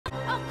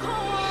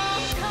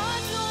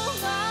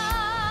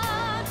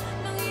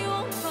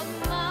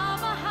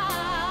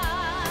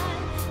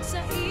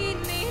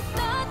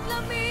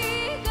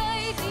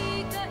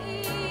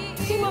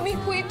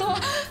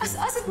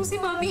po si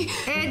Mami.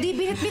 Eh, di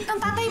binitbit ng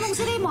tatay mong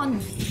si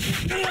Raymond.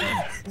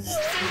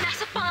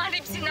 Nasa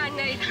panganib si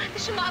Nanay. Hindi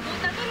siya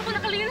maabutan. Pero kung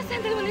nakalingan na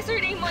sandal mo ni Sir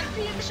Raymond,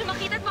 hindi siya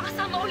makita at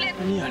makasama ulit.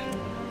 Ano yan?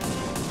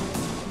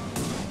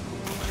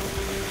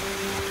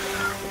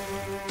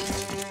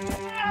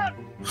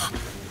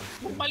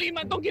 Kung mali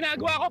man itong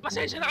ginagawa ko,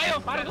 pasensya na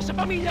kayo para to sa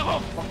pamilya ko.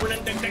 Huwag mo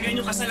nang dagdagan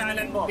yung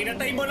kasalanan mo.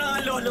 Pinatay mo lang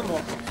ang lolo mo.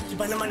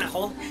 Iba naman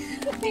ako.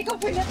 Hindi ko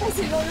pinatay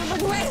si Lolo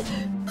Manuel.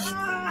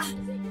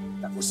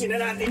 Tapusin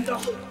na natin to.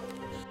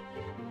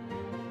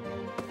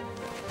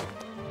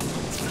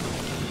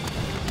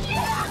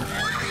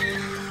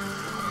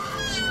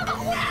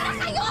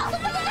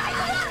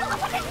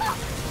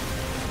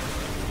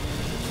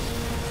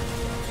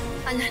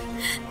 Alan,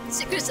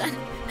 si Crisanta,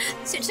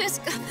 si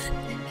Jessica,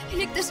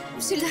 iligtas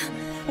mo sila.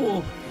 Oo,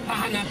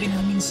 hahanapin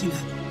namin sila.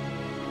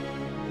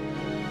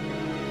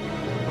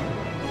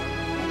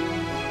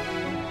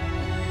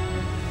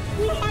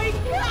 Oh my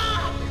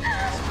God!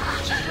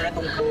 Siyempre na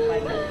itong buhay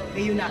mo.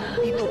 Ngayon na,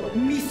 dito,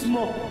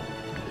 mismo.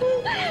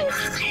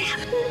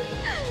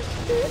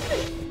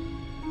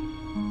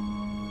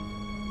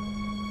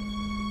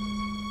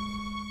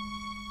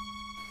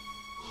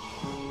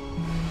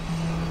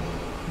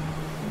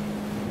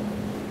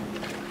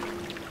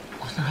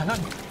 Alan!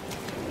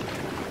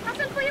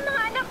 Asan po yung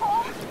mga anak ko?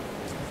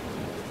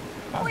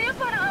 Kuya,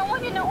 parang awan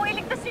niyo na.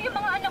 Iligtas niyo yung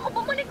mga anak ko.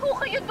 Bumalik ko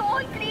kayo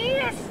doon,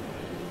 please.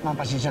 Ma'am,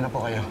 pasensya na po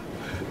kayo.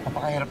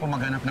 Napakahirap po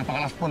maghanap.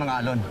 Napakalas po ng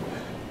alon.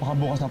 Baka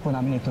bukas na po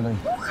namin ituloy.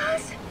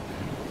 Bukas?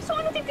 So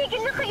ano,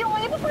 titigil na kayo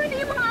ngayon? Paano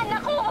yung mga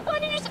anak ko?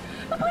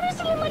 Paano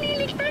sila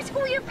maliligtas?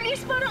 Kuya,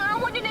 please, parang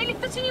awan niyo na.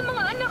 Iligtas niyo yung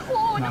mga anak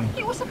ko.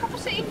 Nakikiusap ako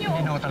sa inyo.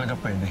 Hindi na ako talaga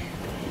pwede.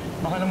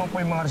 Baka naman po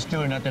yung mga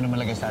rescuer natin na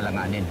malagay sa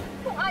alanganin.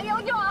 Kung ayaw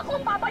niyo, ako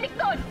ang babalik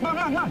doon.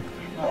 Ma'am!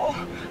 Oo,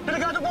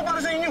 delikado po para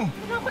sa inyo.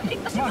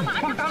 Ligtas yung mga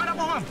anak ko. Tama na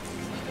po, ma'am.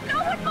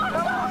 Tawad mo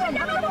ako!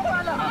 Kailangan mo ba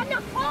ang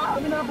anak ko?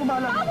 Kami na po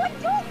bahala. Tawad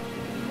niyo!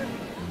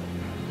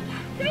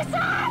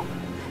 Criselda!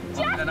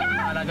 Jessica! Kami na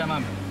po alaga,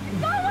 ma'am.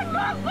 Tawad mo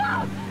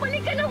ako!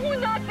 Balikan na ho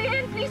natin!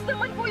 Please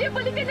naman, kuya,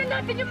 balikan na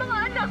natin yung mga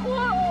anak ko!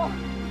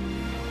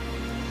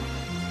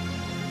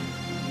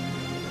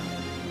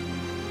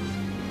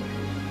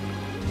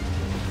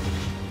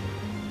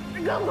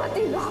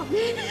 Nagkabati na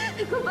kami!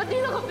 Nagkabati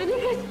na kami ni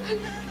Criselda!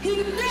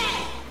 Hindi!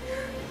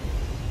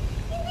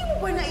 Hindi mo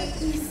ba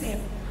naiisip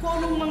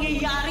kung anong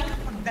mangyayari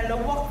kapag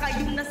dalawa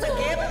kayong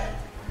nasagip?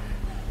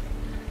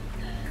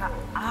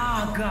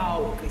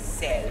 Kaagaw,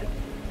 Crisel.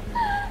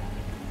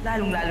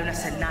 Lalong-lalo na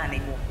sa nanay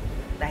mo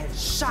dahil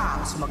siya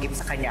ang sumagip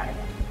sa kanya.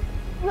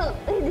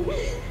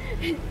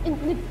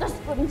 Inligtas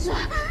ko rin siya.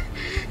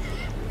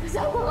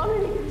 Kasama kami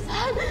ni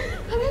Crisanta.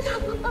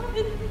 Kasama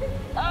kami.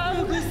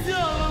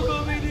 Kasama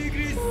kami ni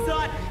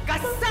Crisan!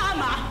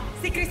 Kasama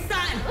si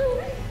Crisan!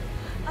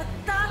 At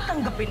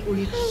tatanggapin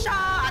ulit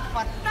siya at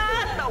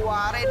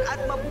patatawarin at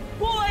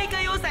mabubuhay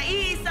kayo sa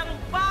isang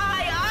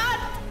bahay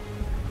at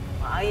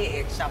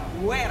maiit siya,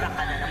 buwera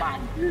ka na naman.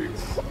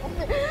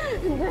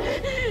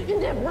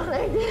 Hindi, Black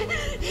Lady.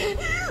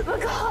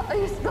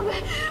 Magkakaayos kami.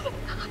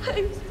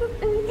 Magkakaayos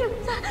kami ni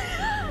Crisanta.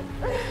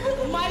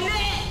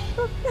 Mali!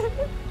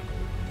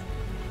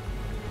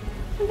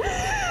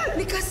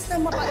 Likas na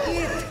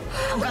mapait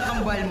ang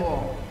kakambal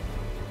mo.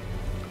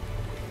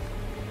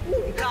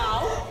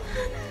 Ikaw?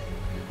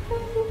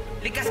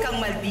 Likas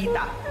kang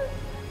maldita.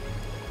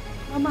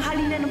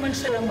 Mamahalin na naman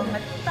siya ng mga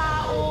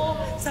tao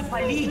sa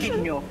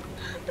paligid nyo.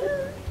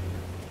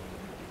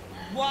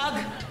 Huwag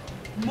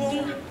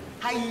mong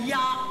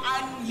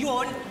hayaan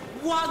yon.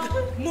 Huwag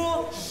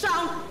mo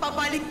siyang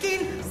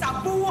pabalikin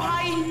sa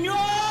buhay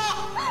nyo!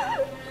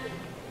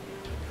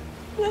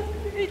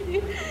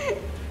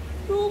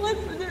 Bukas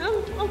mo na lang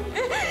kami.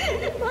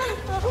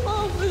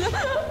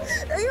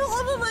 Ayoko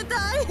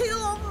mamatay.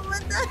 Ayoko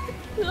mamatay.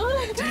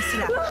 Sige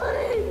sila.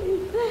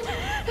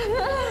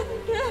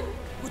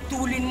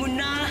 Putulin mo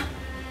na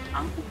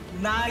ang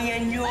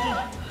ugnayan niyong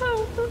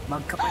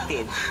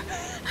magkapatid.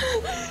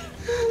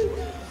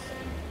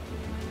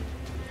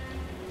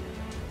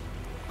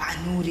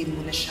 Paanurin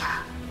mo na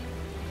siya.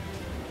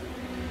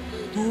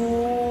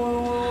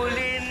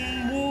 Tulin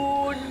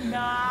mo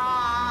na!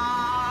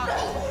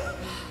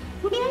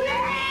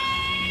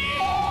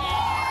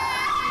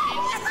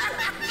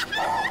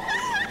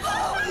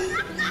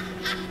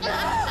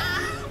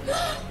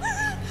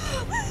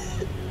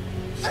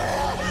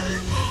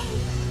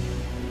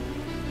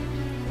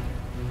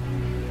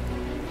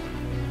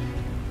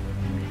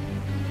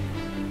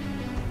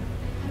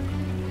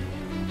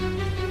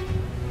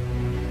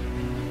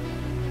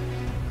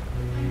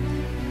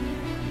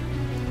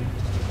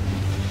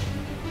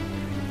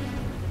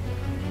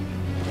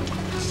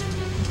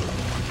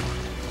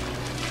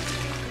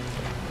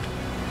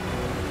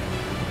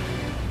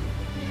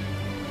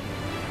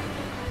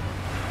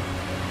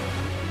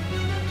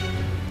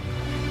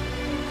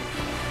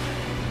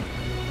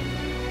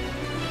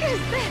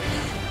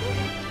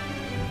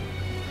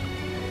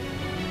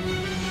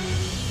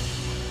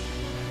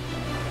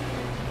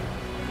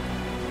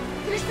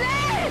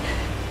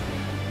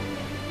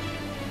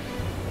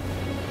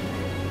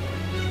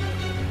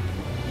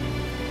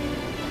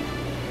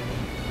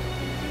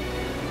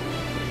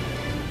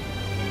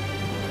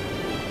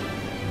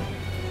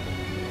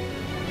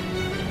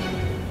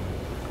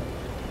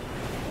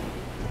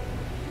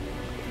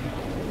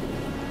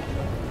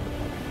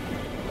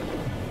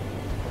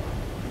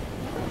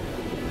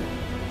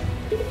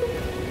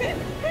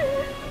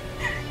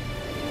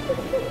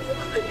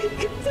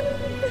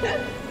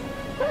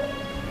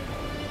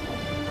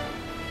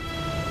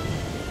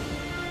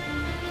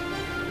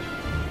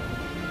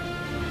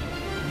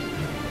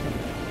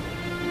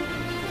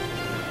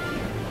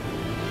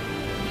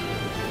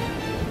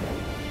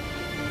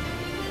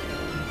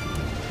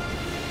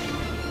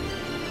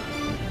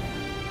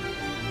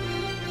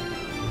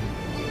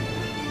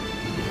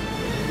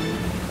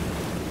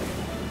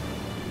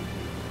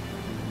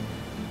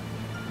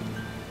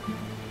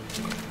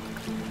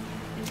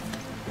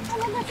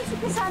 nasa si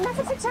Crisanta,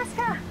 nasa si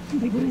Cheska.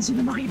 Hindi ko rin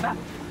sila makita.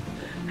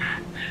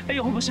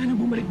 Ayoko ba sana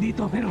bumalik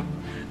dito, pero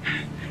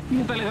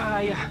hindi na talaga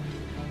kaya.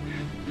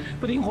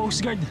 Pati yung Coast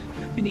Guard,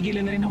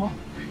 pinigilan na rin ako.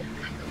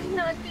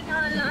 Natin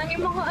halaan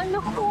yung mga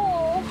anak ko.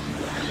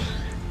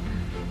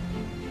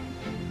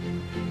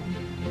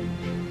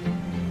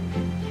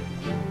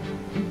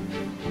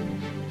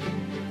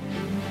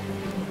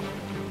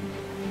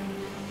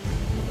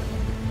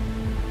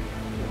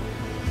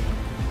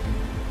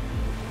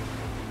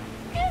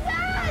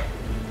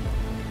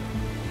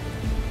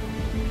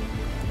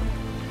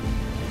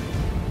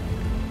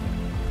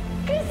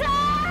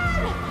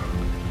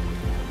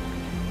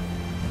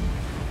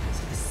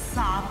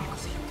 Sabi ko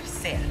sa'yo,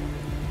 Crisel,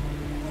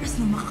 oras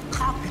na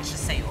makakapit siya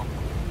sa'yo,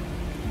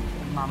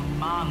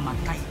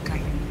 mamamatay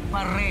kayo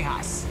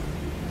parehas.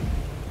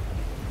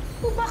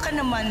 O baka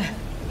naman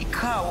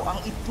ikaw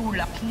ang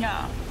itulak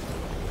niya.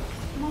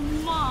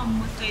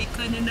 Mamamatay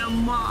ka na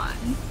naman.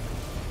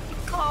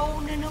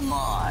 Ikaw na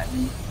naman.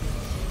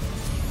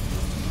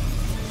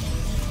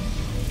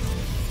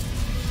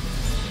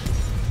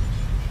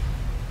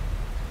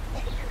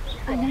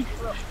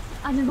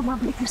 Alan,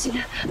 bumabalik na sila.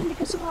 Hindi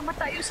ka sumama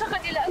tayo sa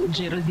kanila.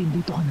 Geraldine,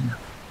 dito ka na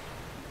lang.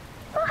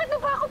 Bakit mo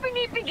ba ako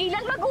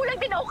pinipigilan? Magulang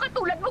din ako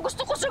katulad mo.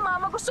 Gusto ko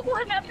sumama. Gusto ko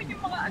hanapin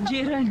yung mga anak.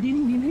 Geraldine,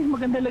 hindi na yung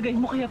maganda lagay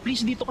mo, kaya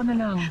please, dito ka na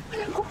lang.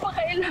 Alam ko pa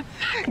kailan.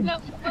 Alam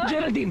ko pa.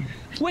 Geraldine,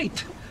 wait!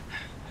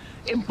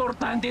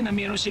 Importante na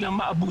meron silang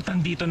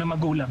maabutan dito na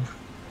magulang.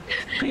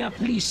 Kaya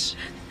please,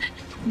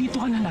 dito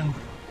ka na lang.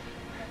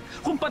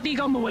 Kung pati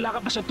ikaw mawala ka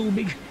pa sa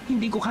tubig,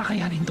 hindi ko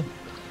kakayanin to.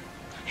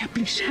 Kaya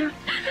please, ha?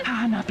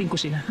 Hahanapin ko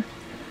sila.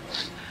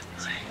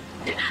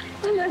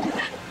 Alan.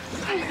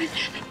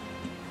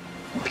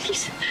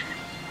 Please.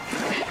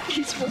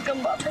 Please, huwag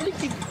kang babalik.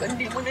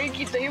 Hindi mo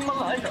nakikita yung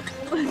mga anak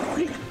mo.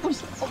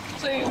 Gusto ko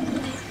sa'yo.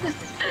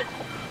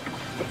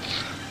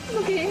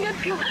 Mag-iingat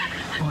ka.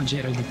 Oh,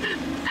 Geraldine.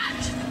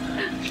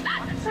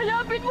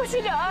 Hanapin mo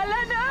sila,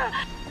 Alan, ha?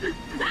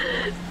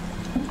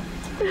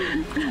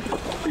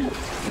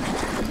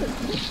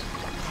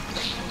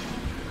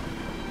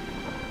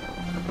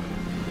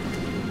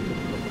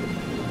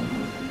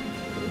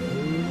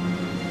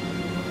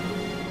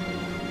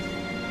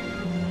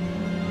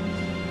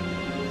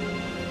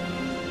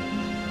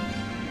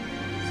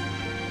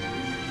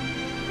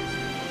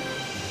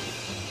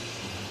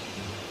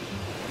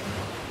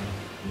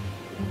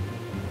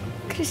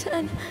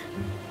 Crisanta.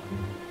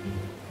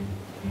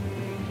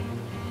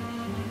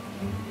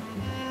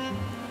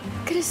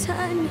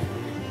 Crisanta.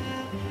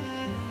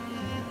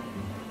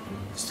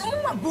 Gusto mo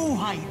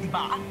mabuhay, di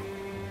ba?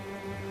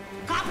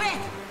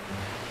 Kapit!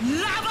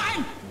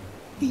 Laban!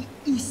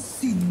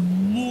 Tiisin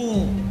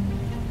mo!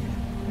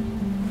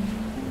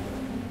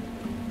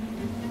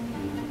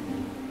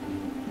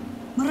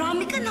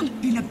 Marami ka ng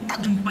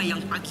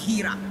pinagtagumpayang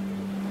paghirap.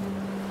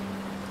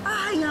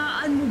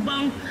 Hayaan mo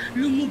bang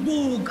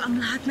lumubog ang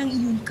lahat ng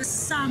iyong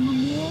kasama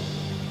mo?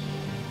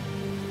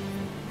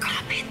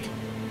 Kapit!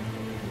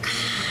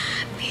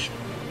 Kapit!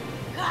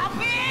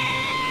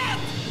 Kapit!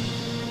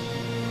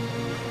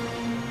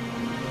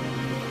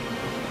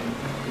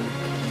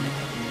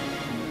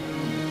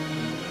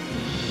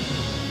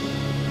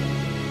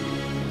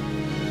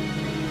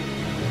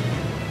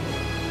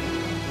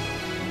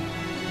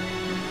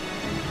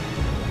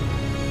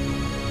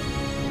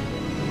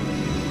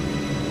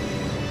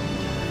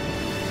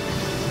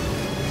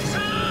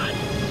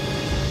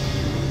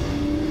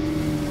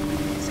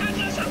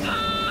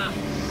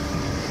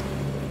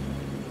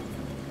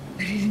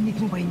 Naririnig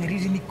mo ba yung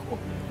naririnig ko?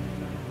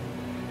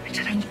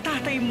 Nandiyan ang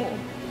tatay mo.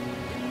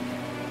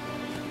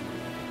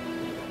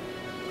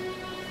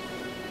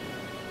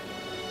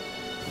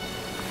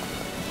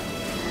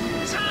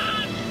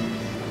 Saan?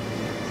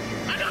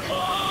 Anak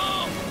ko!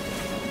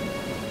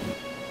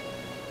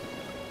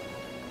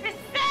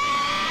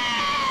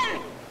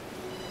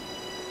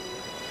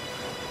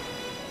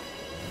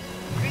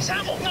 Krisa,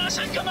 kung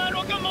nasan ka man,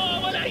 huwag kang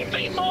mawawala.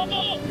 Hintayin mo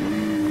ako!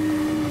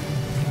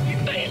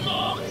 Hintayin mo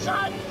ako, Krisa!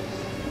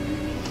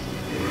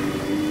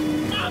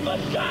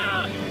 Lumaban ka!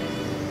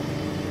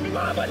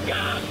 Lumaban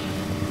ka!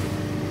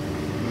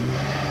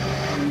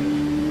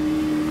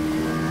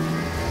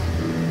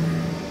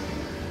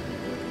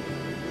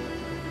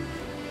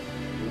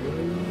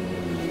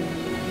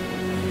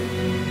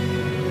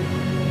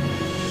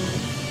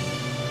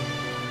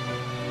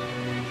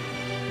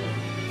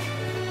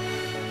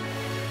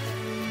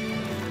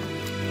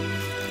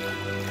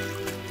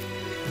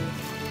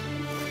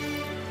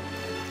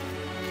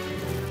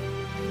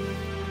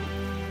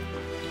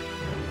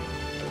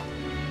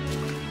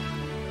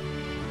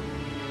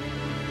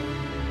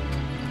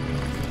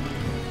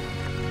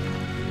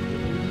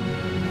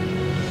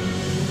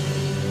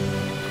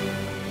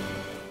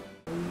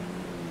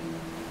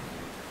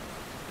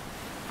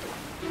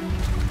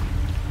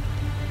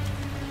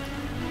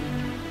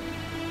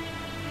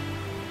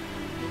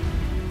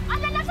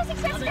 Alan, nasa si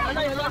Cheska!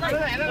 Nasa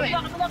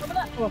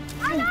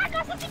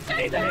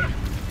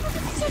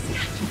si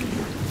Cheska!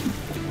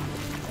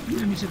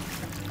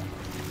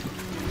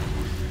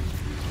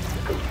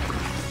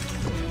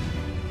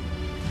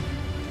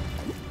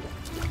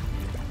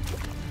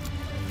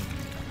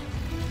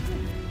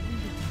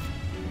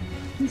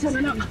 Isa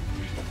na lang.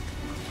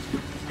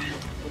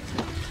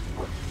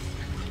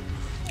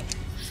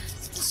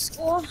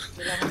 Oh.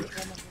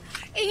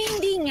 Eh,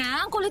 hindi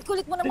nga. Ang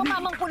kulit-kulit mo naman,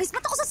 mamang pulis. Ba't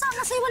ako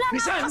sasama sa'yo? Wala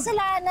na akong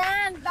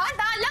kasalanan.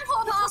 Daan lang ho,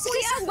 mga pulis.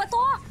 Crisan ba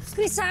to?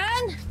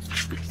 Crisan?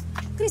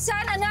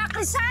 Crisan, anak,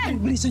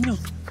 Crisan! Bilisan nyo.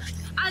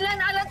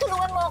 Alan,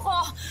 tulungan mo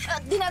ako.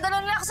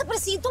 Dinadala nila ako sa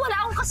presinto.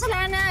 Wala akong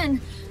kasalanan.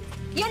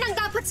 Yan ang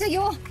dapat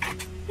sa'yo.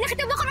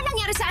 Nakita mo kung ano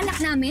nangyari sa anak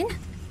namin?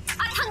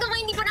 At hanggang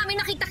ngayon hindi pa namin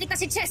nakita-kita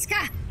si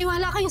Cheska.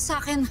 Iwala kayo sa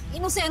akin.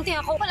 Inosente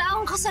ako. Wala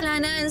akong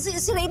kasalanan.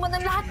 Si Raymond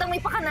ang lahat ng may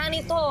pakana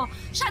nito.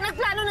 Siya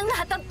nagplano ng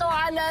lahat ng to,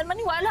 Alan.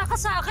 Maniwala ka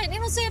sa akin.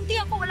 Inosente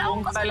ako. Wala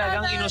akong Kung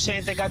kasalanan. talagang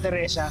inosente ka,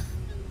 Teresa,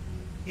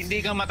 hindi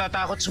ka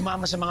matatakot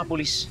sumama sa mga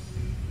pulis.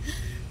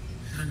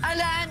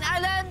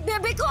 Alan,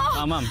 bebe ko!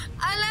 Ma'am.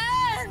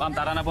 Alan! Ma'am,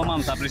 tara na po,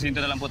 ma'am. Sa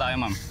presinto na lang po tayo,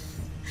 ma'am.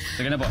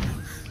 Sige na po.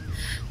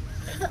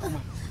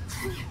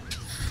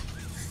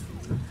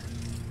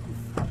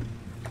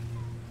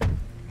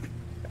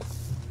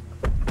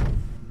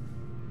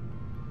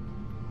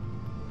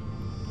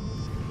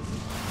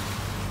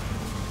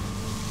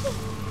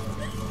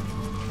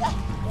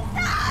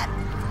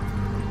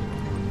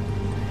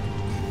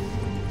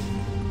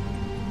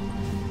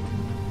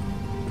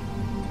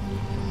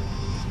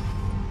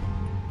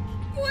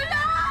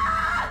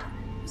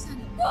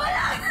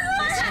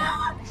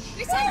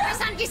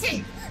 Crisan, gising!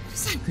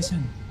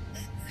 Crisan.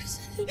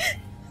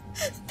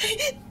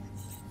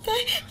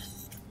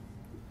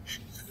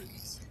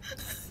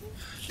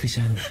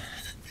 Crisan,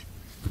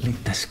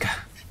 ligtas ka.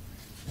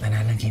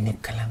 Nananaginip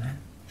ka lang, ha?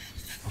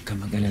 Huwag ka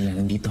mag-alala.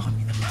 Nandito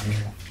kami ng mami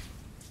mo.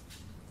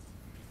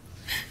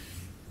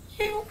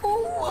 Ayoko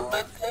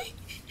mamatay.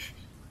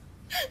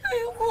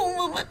 Ayoko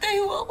mamatay.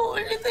 Ayoko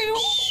ulit.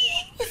 Ayoko.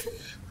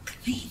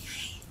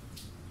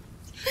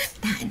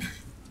 Daan,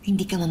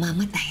 hindi ka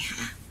mamamatay,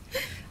 ha?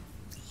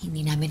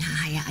 Hindi namin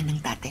hahayaan ng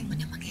tatay mo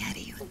na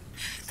mangyari yun.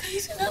 Tayo,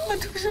 salamat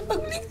ko sa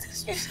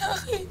pagligtas niyo sa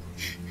akin.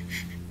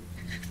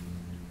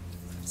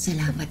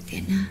 Salamat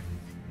din, ha?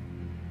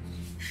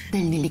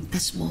 Dahil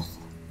niligtas mo ko.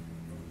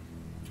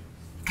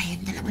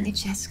 Kayong dalawa ni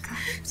Cheska.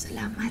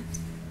 Salamat.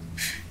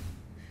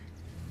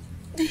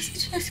 Dahil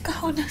si Cheska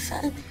ako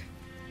nasaan.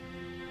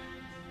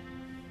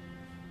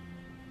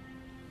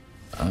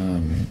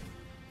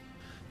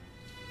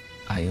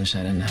 Ayaw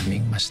sana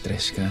naming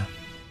ma-stress ka.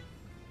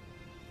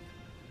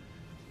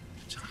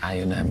 Tsaka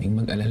ayaw naming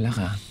mag-alala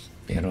ka.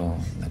 Pero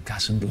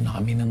nagkasundo na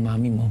kami ng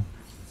mami mo.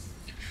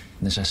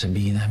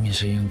 Nasasabihin namin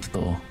sa'yo yung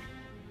totoo.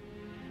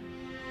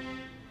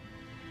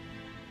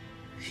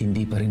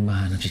 Hindi pa rin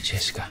mahanap si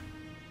Cheska.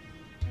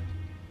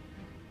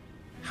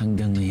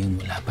 Hanggang ngayon,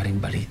 wala pa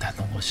rin balita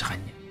tungkol sa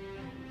kanya.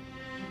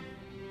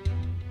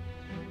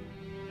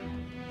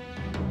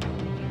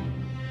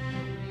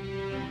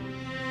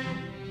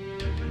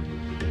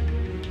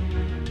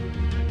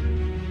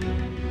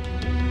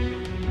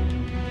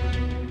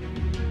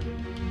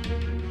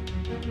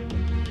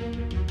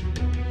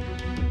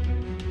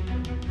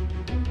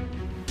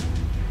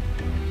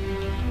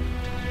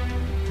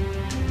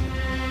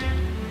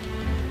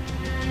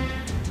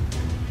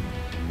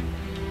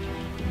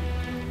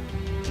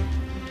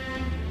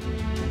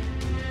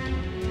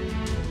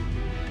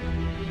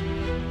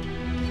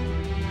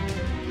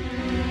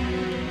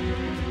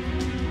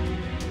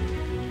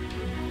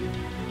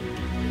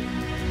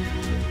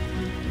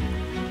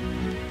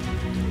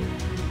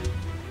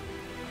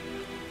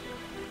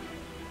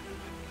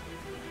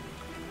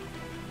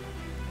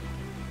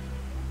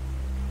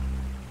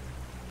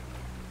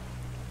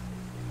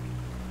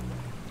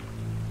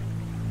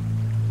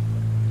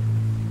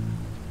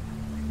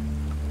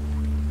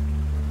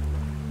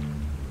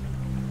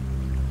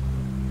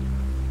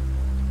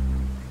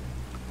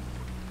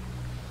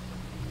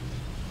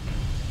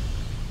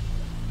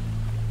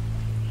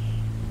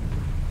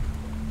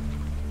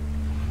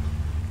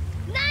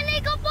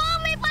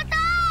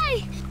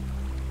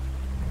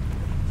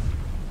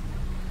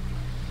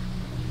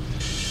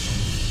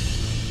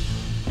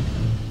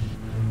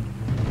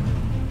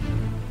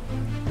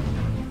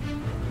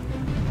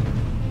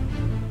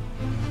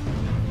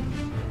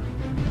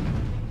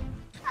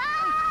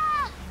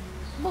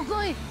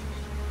 Bugoy!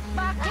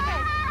 Bakit?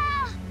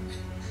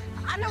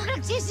 Anong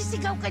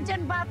nagsisisigaw ka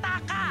dyan, bata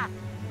ka?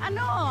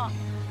 Ano?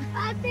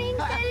 Ating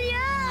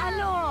Celia!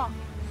 Ano?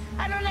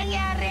 Ano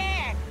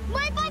nangyari?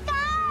 May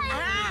patay!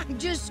 Ah,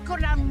 Diyos ko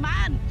lang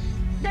man!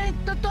 Dahil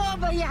totoo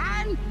ba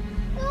yan?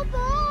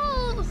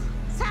 Opo!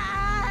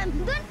 Saan?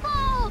 Doon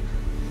po!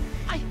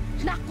 Ay,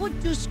 naku,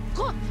 Diyos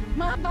ko!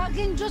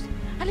 Mabaging Diyos!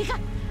 Halika,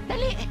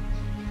 dali!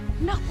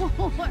 Naku,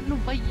 ano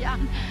ba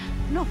yan?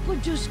 Naku,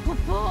 Diyos ko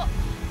po!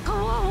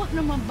 Kawawa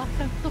naman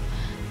batang to.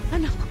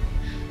 Anak ko.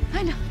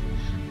 Anak.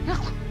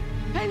 Naku.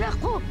 Ay,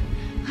 naku.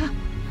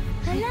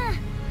 Hala,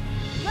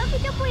 bakit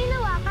niyo po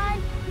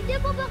hinawakan? Hindi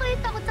po ba kayo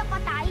takot sa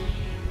patay?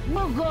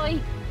 Mugoy,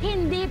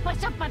 hindi pa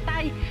siya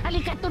patay.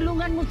 Halika,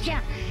 tulungan mo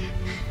siya.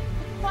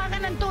 Kuha ka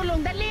ng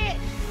tulong, dali!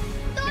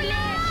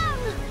 Tulong!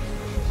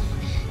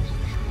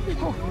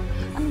 Oh,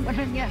 ano ba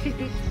nangyari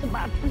dito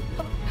sa batang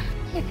to?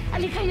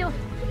 Halika kayo.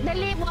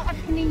 Dali mo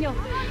ako ninyo.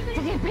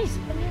 Sige, please.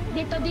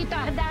 Dito.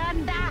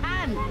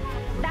 Dahan-dahan.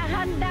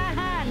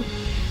 Dahan-dahan.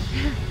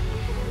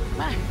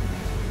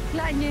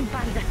 Laan niyo yung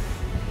panda.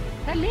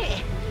 Dali.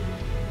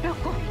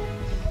 Naku.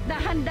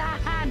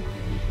 Dahan-dahan.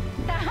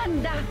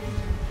 Dahan-dahan.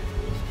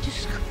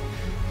 Diyos ko.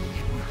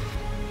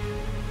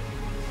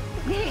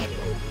 Dali.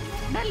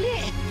 Dali.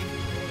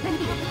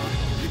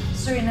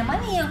 Sir naman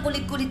ang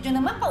kulit-kulit nyo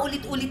naman.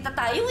 Paulit-ulit na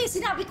tayo eh.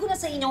 Sinabi ko na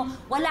sa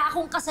inyo, wala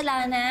akong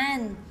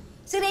kasalanan.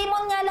 Si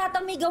Raymond nga lahat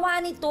ang may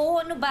gawa nito.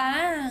 Ano ba?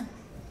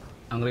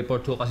 Ang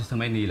report ko kasi sa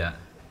Maynila,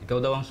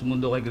 ikaw daw ang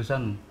sumundo kay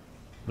Crisanta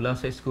mula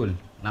sa school.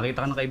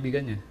 Nakita ka ng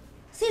kaibigan niya.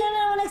 Sino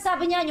na naman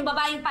nagsabi niya? Yung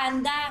babaeng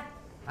panda.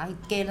 Kahit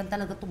kailan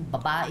talaga tong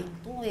babaeng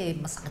to eh.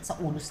 Masakit sa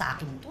ulo sa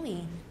akin to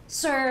eh.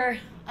 Sir,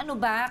 ano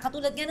ba?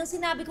 Katulad nga ng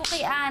sinabi ko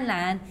kay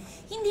Alan,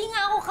 hindi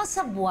nga ako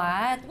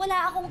kasabwat.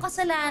 Wala akong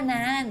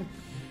kasalanan.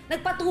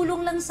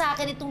 Nagpatulong lang sa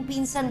akin itong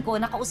pinsan ko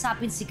na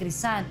kausapin si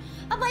Crisanta.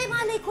 Abay,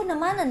 malay ko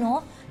naman,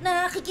 ano?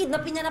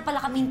 Nakikidnapin niya na pala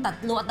kaming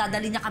tatlo at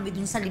dadali niya kami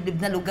dun sa liblib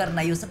na lugar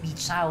na yun sa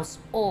beach house.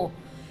 Oh,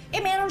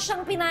 meron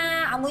siyang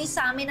pinaamoy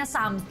sa amin na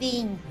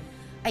something.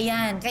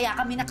 Ayan, kaya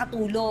kami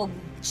nakatulog.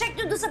 Check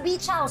nyo doon sa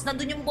beach house,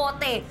 nandun yung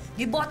bote.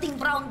 Yung boteng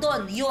brown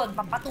doon, yun,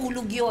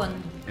 pampatulog yun.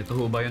 Ito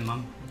ho ba yun, ma'am?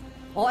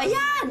 O,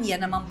 ayan,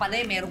 yan naman pala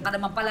eh. Meron ka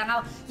naman pala nga.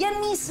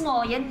 Yan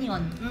mismo, yan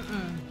yun.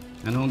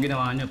 Ano ang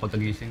ginawa niyo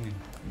pagkagising niyo?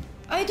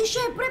 Ay, di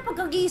syempre,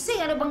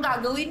 pagkagising, ano bang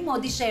gagawin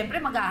mo? Di syempre,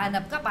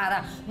 maghahanap ka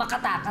para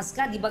makatakas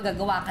ka. Di ba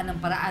gagawa ka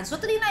ng paraan?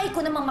 So, trinay ko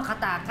namang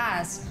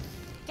makatakas.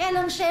 Kaya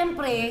lang,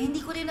 syempre,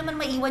 hindi ko rin naman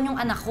maiwan yung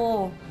anak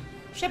ko.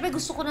 Syempre,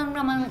 gusto ko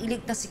naman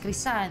iligtas si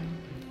Crisanta.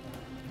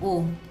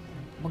 Oh,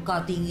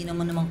 magkatingi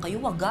naman kayo,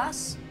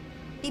 wagas.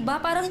 Diba?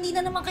 Parang hindi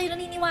na naman kayo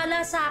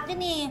naniniwala sa akin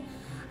eh.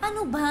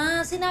 Ano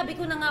ba? Sinabi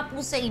ko na nga po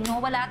sa inyo,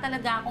 wala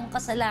talaga akong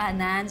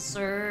kasalanan,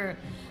 sir.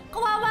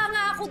 Kawawa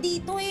nga ako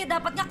dito eh.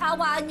 Dapat nga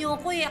kaawaan niyo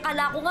ako eh.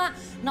 Akala ko nga,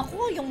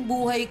 naku, yung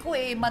buhay ko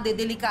eh,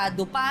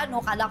 madedelikado pa, no?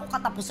 Akala ko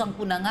katapusan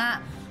ko na nga.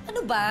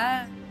 Ano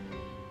ba?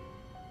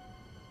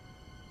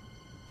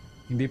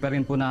 Hindi pa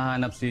rin po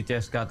nahanap si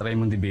Cheska at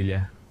Raymond de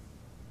Villa.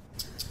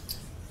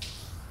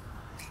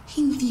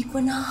 Hindi pa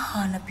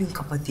nahanap yung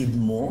kapatid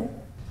mo?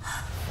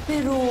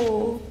 Pero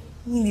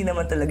hindi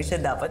naman talaga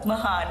siya dapat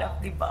mahanap,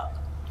 di ba?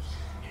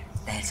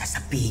 Dahil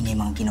sasabihin niya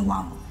yung mga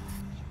ginawa mo.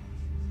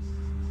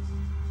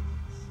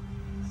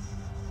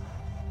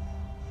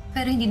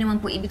 Pero hindi naman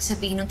po ibig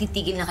sabihin nung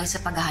titigil na kayo sa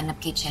paghahanap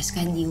kay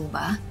Cheska, hindi ho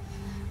ba?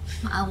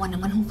 Maawa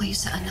naman ho kayo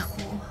sa anak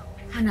ko.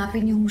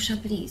 Hanapin niyo ho siya,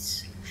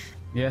 please.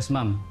 Yes,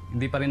 ma'am.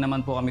 Hindi pa rin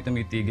naman po kami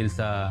tumitigil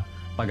sa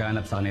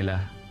paghahanap sa kanila.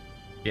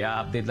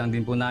 I-update lang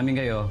din po namin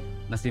kayo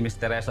na si Miss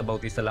Teresa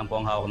Bautista lang po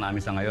ang hawak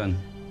namin sa ngayon.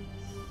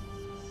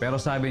 Pero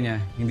sabi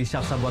niya, hindi siya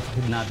sabot sa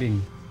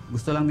kidnapping.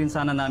 Gusto lang din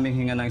sana namin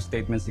hinga ng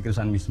statement si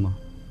Crisanta mismo.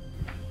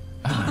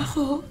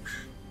 Ako?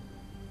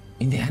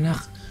 Hindi,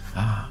 anak.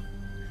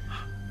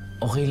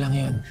 Okay lang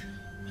yun.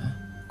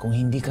 Kung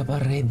hindi ka pa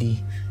ready,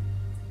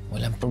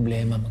 walang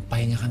problema.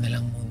 Magpahinga ka na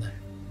lang muna.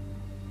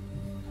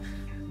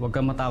 Huwag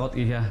kang matakot,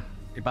 Iha.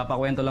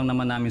 Ipapakwento lang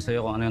naman namin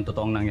sa'yo kung ano yung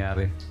totoong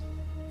nangyari.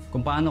 Kung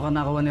paano ka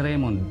nakawa ni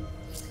Raymond.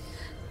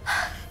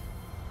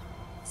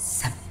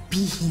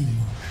 Sabihin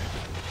mo,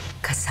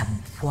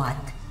 kasabwat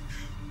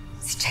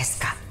si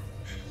Cheska.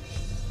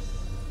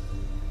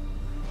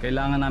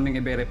 Kailangan naming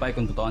i-verify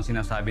kung totoo ang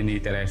sinasabi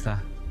ni Teresa.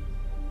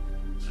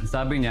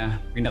 Sabi niya,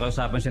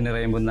 pinakausapan siya ni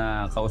Raymond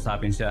na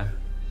kausapin siya.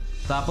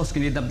 Tapos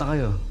kinidnap na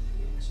kayo.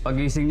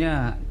 Pagising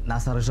niya,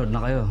 nasa resort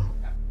na kayo.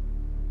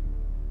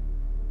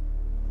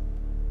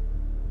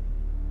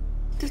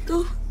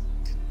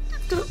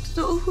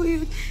 Totoo ko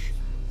yun.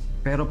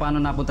 Pero paano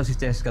napunta si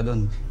Cheska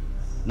doon?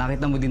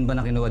 Nakita mo din ba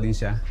na kinuha din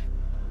siya?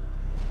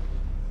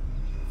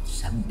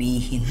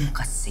 Sabihin mo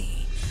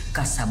kasi,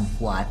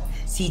 kasabwat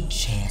si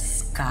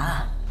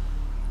Cheska.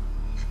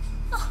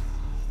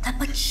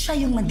 Dapat siya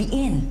yung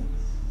madiin.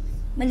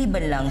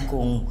 Maliban lang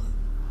kung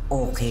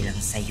okay lang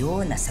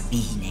sa'yo na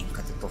sabihin na yung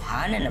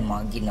katotohanan ng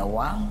mga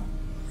ginawa mo.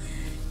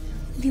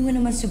 Hindi mo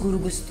naman siguro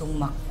gustong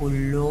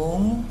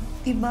makulong,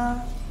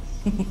 diba?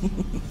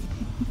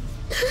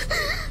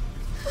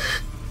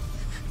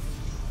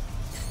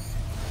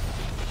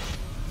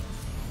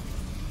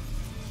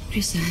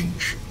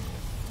 Crisanta,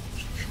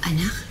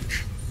 anak,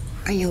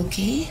 are you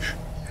okay?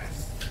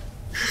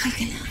 Okay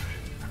ka lang.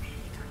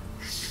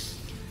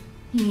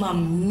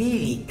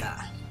 Mamili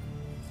ka.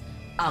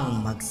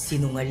 Ang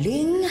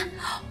magsinungaling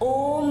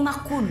o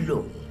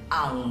makulong?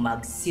 Ang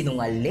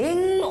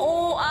magsinungaling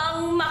o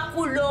ang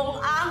makulong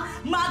ang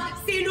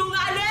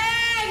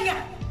magsinungaling?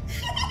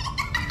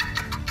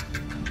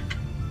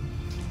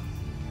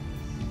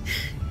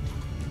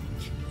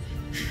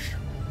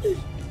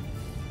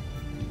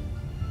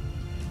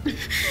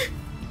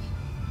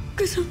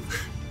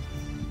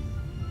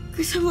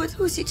 Kasama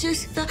ko si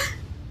Cheska.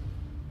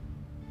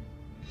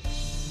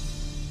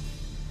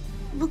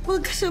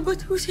 Magkasama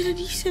ko sila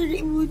ni Sir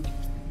Raymond.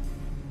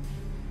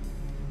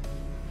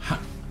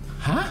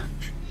 Ha?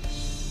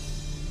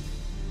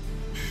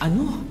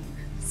 Ano?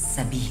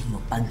 Sabihin mo,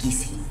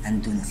 pagising,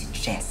 nandun na si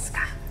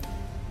Cheska.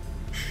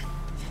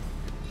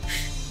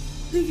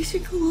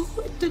 Nagising ko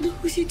ako at doon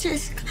ako si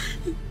Jessica.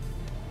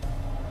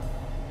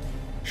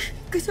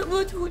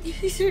 Kasama ko niya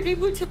si Sir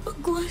Raymond sa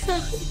pagkuha sa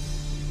akin.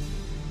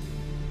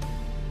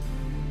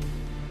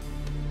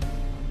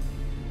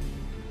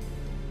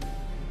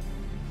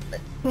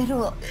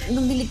 Pero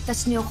nung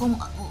niligtas niyo ako,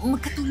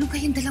 magkatulong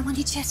kayong dalawa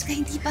ni Jessica,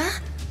 hindi ba?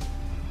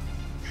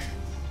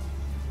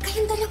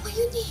 Kayong dalawa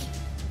yun eh.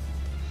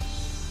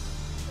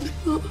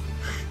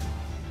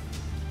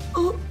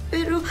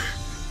 Pero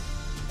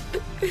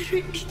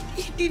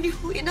hindi niyo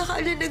ko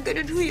inakala na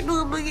ganun ho yung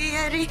mga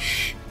mangyayari.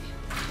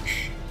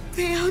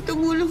 Kaya ako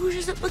tumulong ko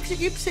siya sa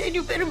pagsigip sa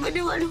inyo, pero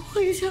maniwala ko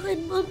kayo sa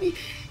akin, Mami.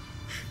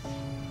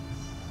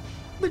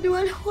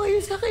 Maniwala ko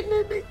kayo sa akin,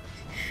 Nanay.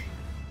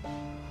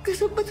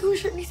 Kasapat ho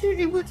siya ni Sir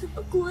Raymond sa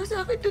pagkuha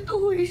sa akin.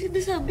 Totoo yung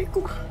sinasabi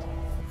ko.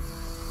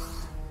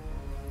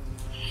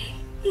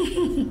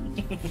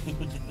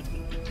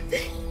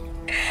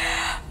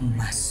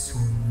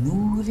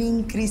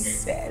 Masunuring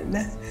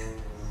Criselda.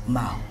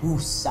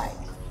 Mahusay.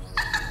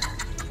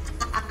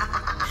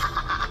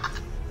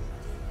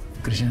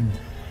 Crisanta,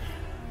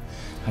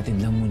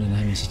 hatid lang muna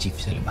namin si Chief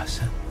sa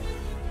labas, ha?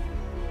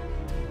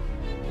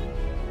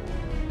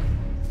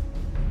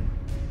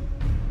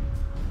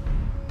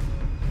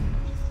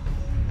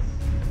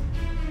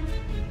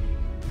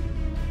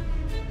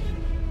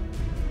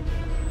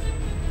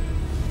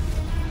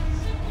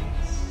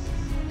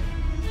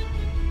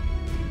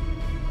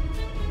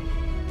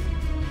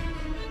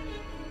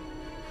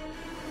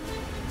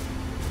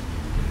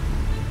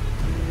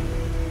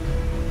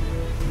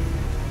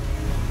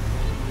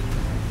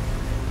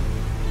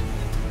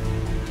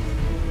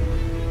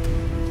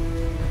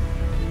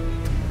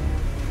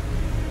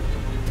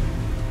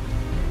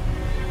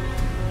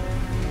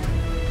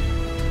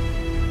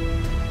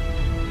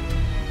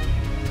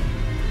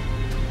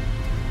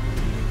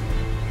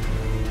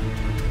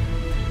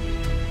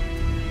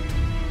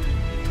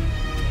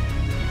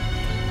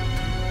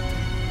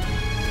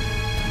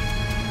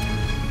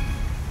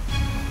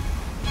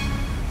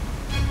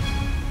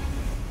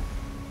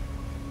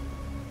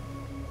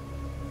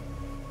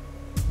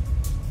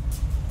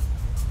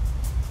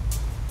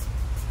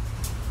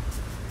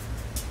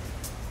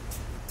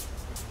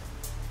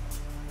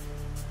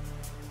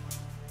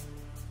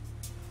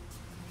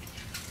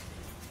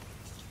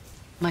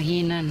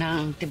 Mahina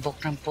na ang tibok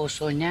ng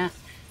puso niya.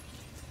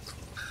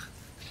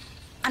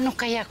 Ano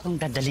kaya kung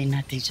dadalhin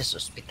natin siya sa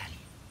ospital?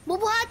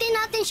 Bubuhatin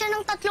natin siya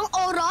ng 3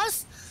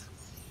 oras?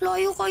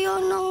 Layo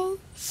kaya ng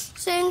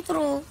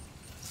sentro.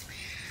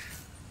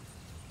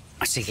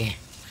 O sige,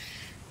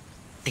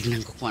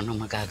 tignan ko kung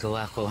anong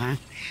magagawa ko, ha?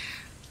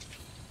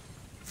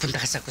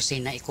 Punta ka sa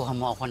kusina, ikuha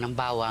mo ako ng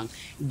bawang,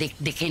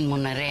 dikdikin mo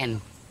na rin.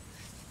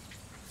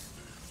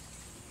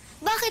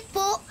 Bakit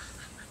po?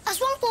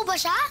 Aswang po ba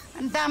siya?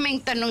 Ang daming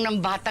tanong ng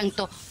batang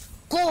to.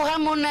 Kuha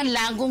mo na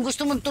lang kung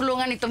gusto mong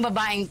tulungan itong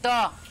babaeng to.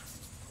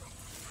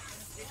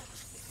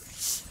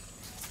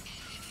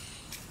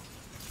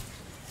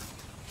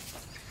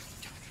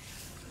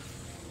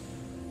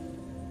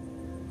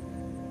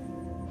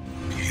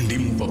 Hindi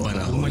mo pa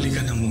pala. Umali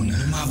ka na muna.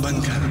 Lumaban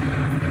ka.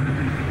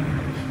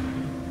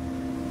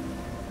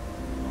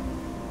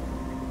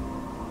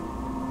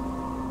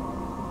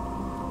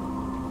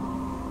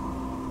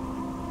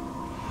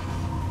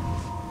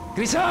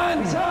 Crisan!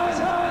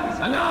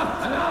 Anak!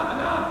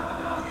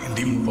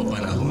 Hindi mo pa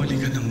pala. Umali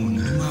ka na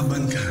muna.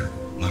 Lumaban ka.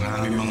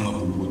 Marami pang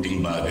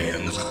mabubuting bagay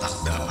ang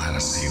nakatakda para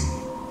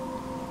sa'yo.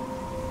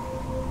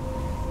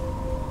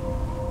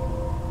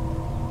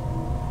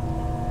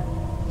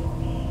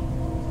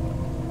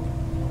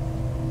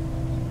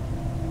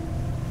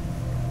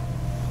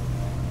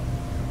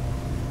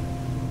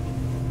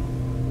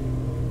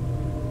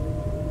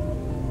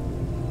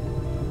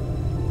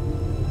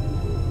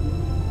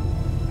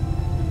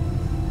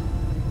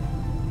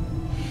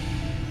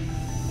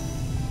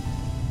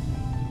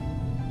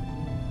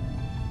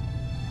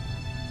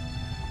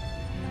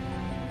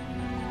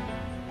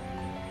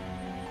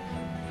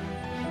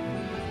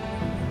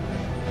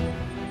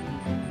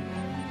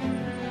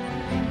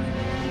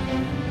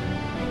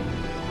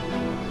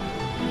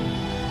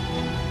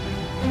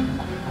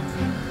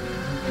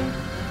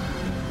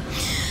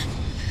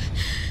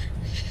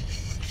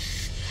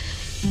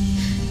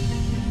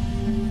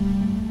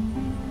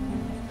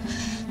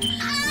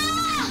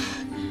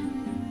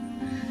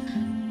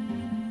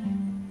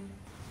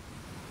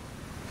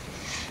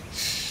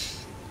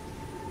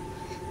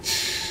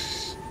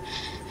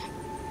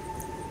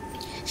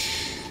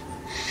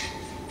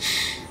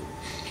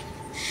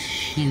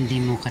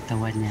 Hindi mo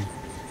katawan niya.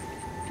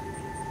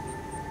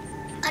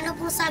 Ano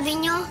pong sabi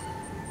niyo?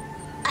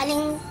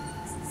 Aling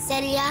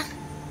Celia?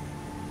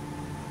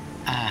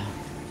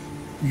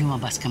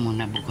 Lumabas ka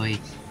muna, Bugoy.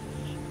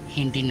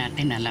 Hindi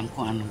natin alam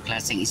kung anong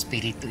klaseng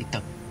espiritu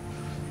ito.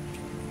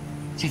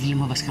 Sige,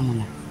 lumabas ka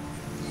muna.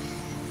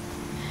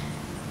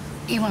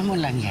 Iwan mo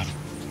lang yan.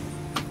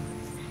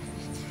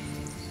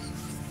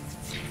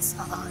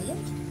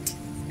 Sayang.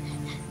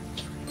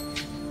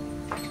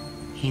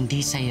 Hindi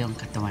sa'yo ang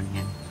katawan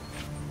yan.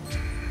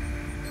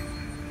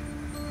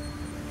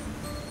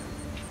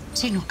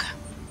 Sino ka?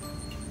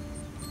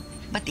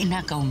 Ba't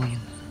inagaw mo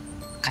yung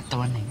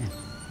katawan na yan?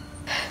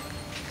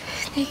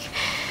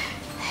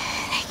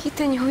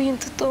 Nakikita niyo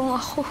yung totoong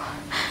ako.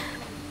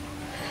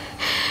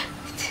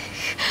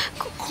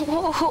 Kung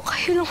oo,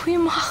 kayo lang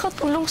yung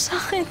makakatulong sa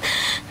akin.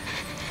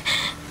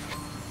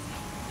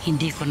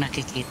 Hindi ko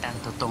nakikita ang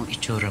totoong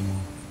itsura mo.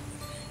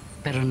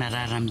 Pero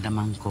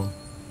nararamdaman ko,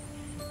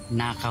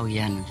 nakaw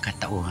yan ang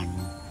katauhan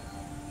mo.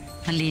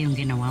 Mali yung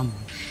ginawa mo.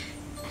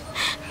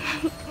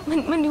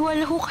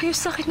 Maniwala ho kayo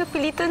sa akin,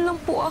 napilitan lang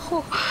po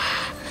ako.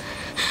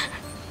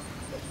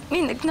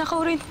 May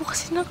nagnakaw rin po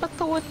kasi ng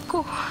katawan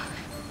ko.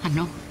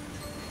 Ano?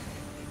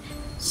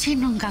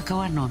 Sinong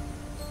gagawa nun?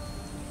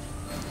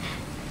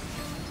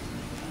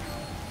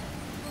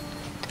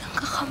 Ang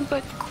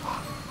kakambal ko.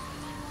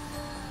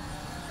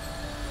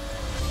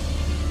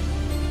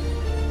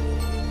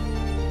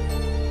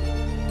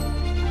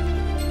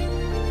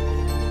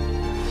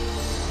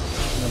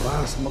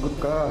 Nabas, sumagot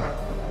ka.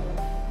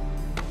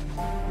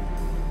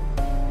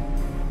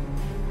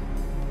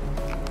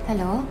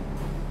 Hello?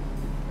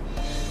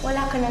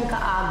 Wala ka nang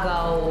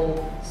kaagaw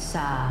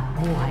sa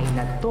buhay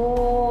na to,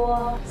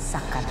 sa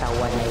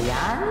katawan na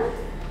yan,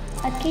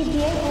 at kay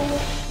Diego.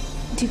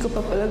 Hindi ko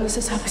pa pala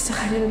nasasabi sa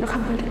kanya na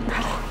nakabalik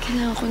na ako.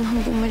 Kailangan ko nang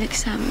bumalik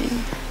sa amin.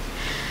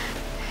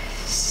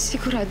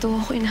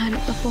 Sigurado ako, hinahanap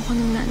na po ako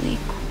ng nanay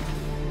ko.